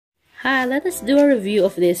Hi, let us do a review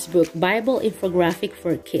of this book, Bible Infographic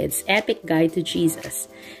for Kids, Epic Guide to Jesus,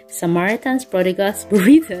 Samaritans, Prodigals,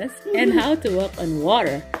 Burritos, and How to Walk on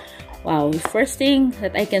Water. Wow, first thing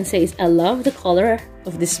that I can say is I love the color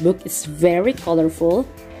of this book. It's very colorful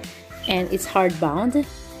and it's hardbound.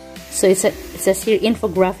 So it says here,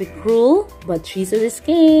 infographic rule, but Jesus is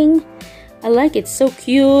king. I like it. It's so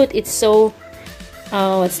cute. It's so,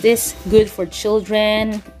 what's this? Good for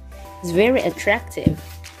children. It's very attractive.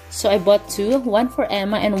 So I bought two, one for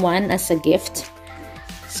Emma and one as a gift.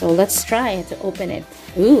 So let's try to open it.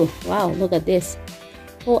 Ooh, wow, look at this.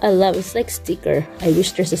 Oh, I love it. It's like sticker. I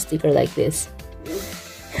wish there's a sticker like this.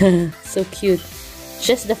 So cute.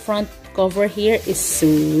 Just the front cover here is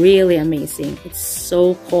really amazing. It's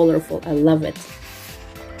so colorful. I love it.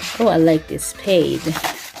 Oh, I like this page.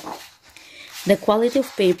 The quality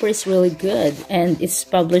of paper is really good and it's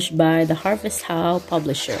published by the Harvest Howe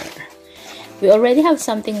publisher. We already have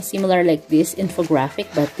something similar like this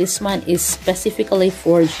infographic, but this one is specifically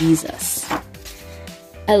for Jesus.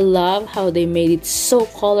 I love how they made it so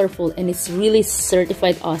colorful and it's really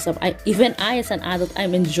certified awesome. Even I as an adult,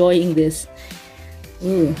 I'm enjoying this.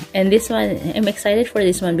 Ooh, and this one, I'm excited for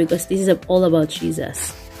this one because this is all about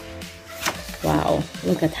Jesus. Wow,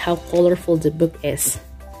 look at how colorful the book is.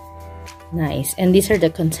 Nice. And these are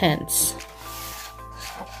the contents.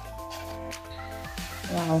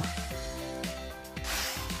 Wow.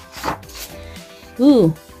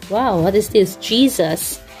 Ooh, wow, what is this?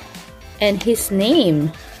 Jesus and his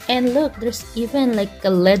name. And look, there's even like a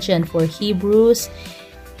legend for Hebrews,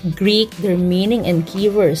 Greek, their meaning and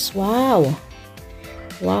keywords. Wow.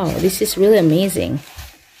 Wow, this is really amazing.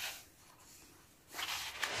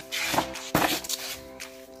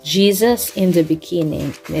 Jesus in the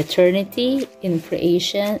beginning, in eternity, in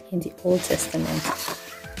creation, in the Old Testament.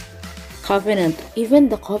 Covenant. Even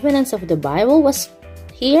the covenants of the Bible was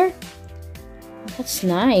here. That's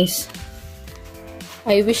nice.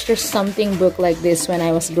 I wish there's something book like this when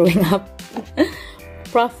I was growing up.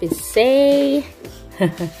 Prophets say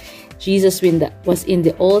Jesus was in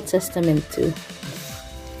the Old Testament too.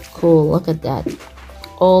 Cool, look at that.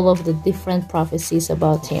 All of the different prophecies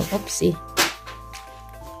about him. Oopsie.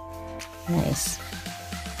 Nice.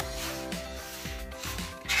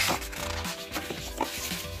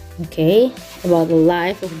 Okay, about the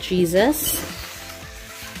life of Jesus.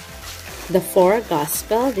 The four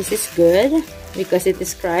gospel. This is good because it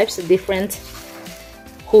describes the different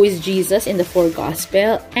who is Jesus in the four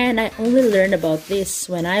gospel, and I only learned about this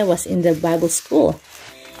when I was in the Bible school.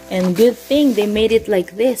 And good thing they made it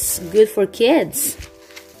like this. Good for kids.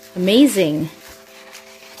 Amazing.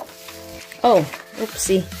 Oh,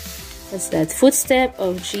 oopsie. What's that? Footstep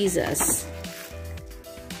of Jesus.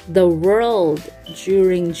 The world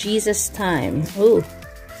during Jesus' time. Ooh.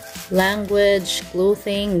 Language,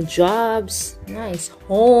 clothing, jobs, nice,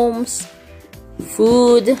 homes,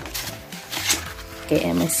 food. Okay,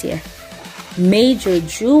 Emma's here. Major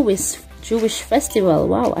Jewish festival.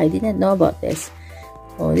 Wow, I didn't know about this.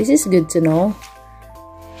 Oh, this is good to know.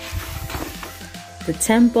 The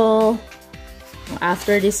temple.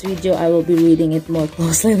 After this video, I will be reading it more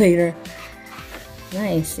closely later.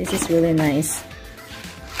 Nice, this is really nice.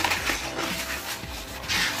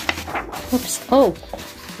 Oops, oh.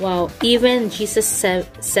 Wow, even Jesus'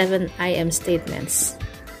 7 I am statements.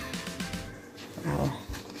 Wow.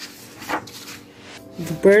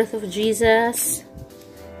 The birth of Jesus.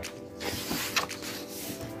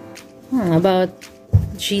 About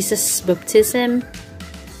Jesus' baptism.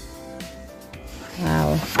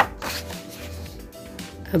 Wow.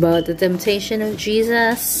 About the temptation of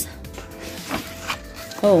Jesus.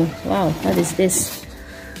 Oh, wow, what is this?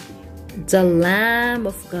 The Lamb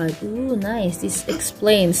of God. Ooh, nice. This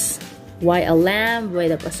explains why a lamb, why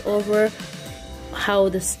the Passover, how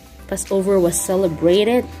the Passover was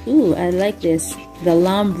celebrated. Ooh, I like this. The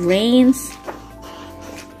Lamb reigns.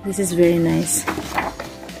 This is very nice.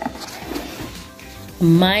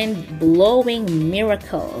 Mind-blowing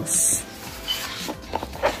miracles.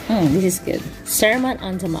 This is good. Sermon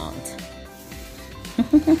on the Mount.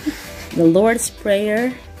 The Lord's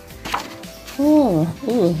Prayer. Oh,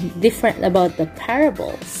 ooh, different about the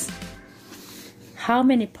parables. How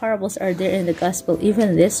many parables are there in the gospel?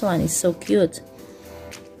 Even this one is so cute.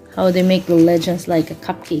 How they make the legends like a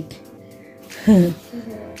cupcake.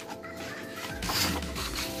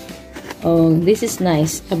 Oh, this is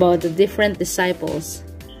nice. About the different disciples.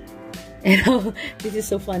 And oh, this is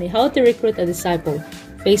so funny. How to recruit a disciple.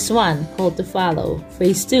 Phase 1, call to follow.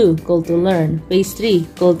 Phase 2, call to learn. Phase 3,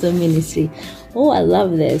 call to ministry. Oh, I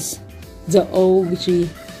love this. The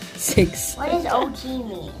OG6. What does OG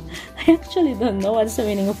mean? I actually don't know what's the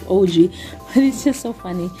meaning of OG. It's just so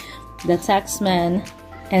funny. The taxman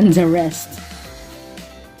and the rest.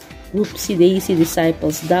 Whoopsie daisy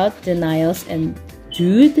disciples, doubt, denials, and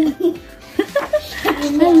Jude.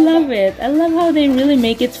 I love it. I love how they really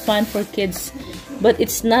make it fun for kids, but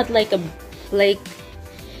it's not like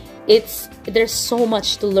there's so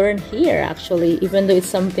much to learn here actually, even though it's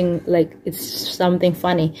something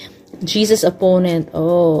funny. Jesus' opponent.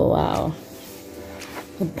 Oh wow.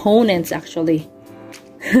 Opponents actually.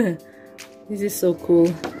 This is so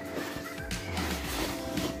cool.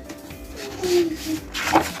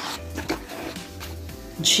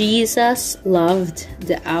 Jesus loved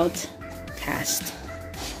the outcast.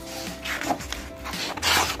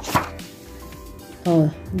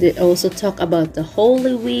 Oh, they also talk about the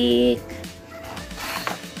Holy Week,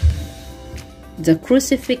 the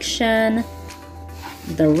crucifixion,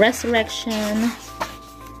 the resurrection.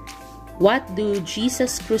 What do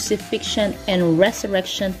Jesus' crucifixion and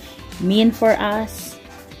resurrection mean for us?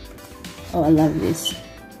 Oh, I love this.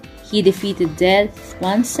 He defeated death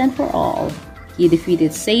once and for all. He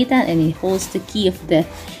defeated Satan and he holds the key of death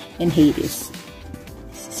and Hades.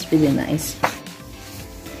 This is really nice.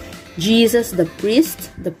 Jesus, the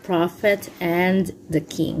priest, the prophet, and the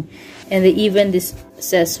king. And they even this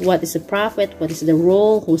says what is a prophet, what is the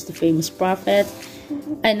role, who's the famous prophet.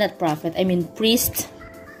 Not prophet, I mean priest.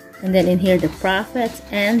 And then in here the prophet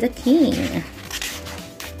and the king.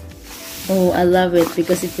 Oh, I love it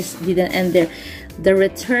because it just didn't end there. The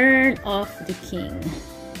return of the king.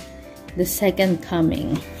 The second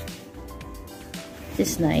coming.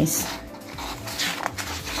 This is nice.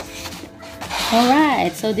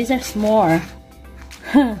 Alright, so these are more.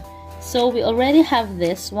 So we already have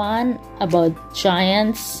this one about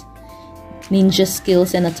giants, ninja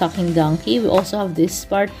skills, and a talking donkey. We also have this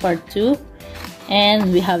part 2.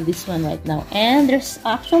 And we have this one right now. And there's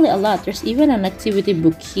actually a lot. There's even an activity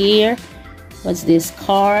book here. What's this?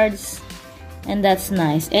 Cards. And that's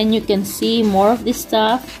nice. And you can see more of this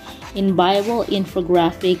stuff in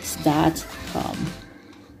BibleInfographics.com.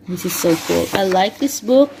 This is so cool. I like this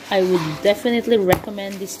book. I would definitely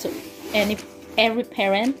recommend this to every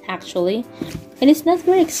parent actually. And it's not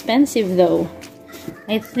very expensive though.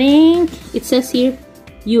 I think it says here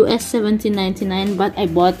US $17.99, but I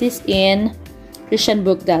bought this in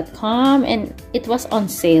christianbook.com and it was on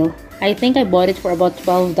sale. I think I bought it for about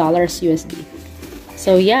 $12 USD.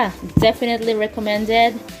 So yeah, definitely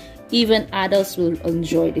recommended. Even adults will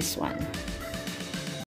enjoy this one.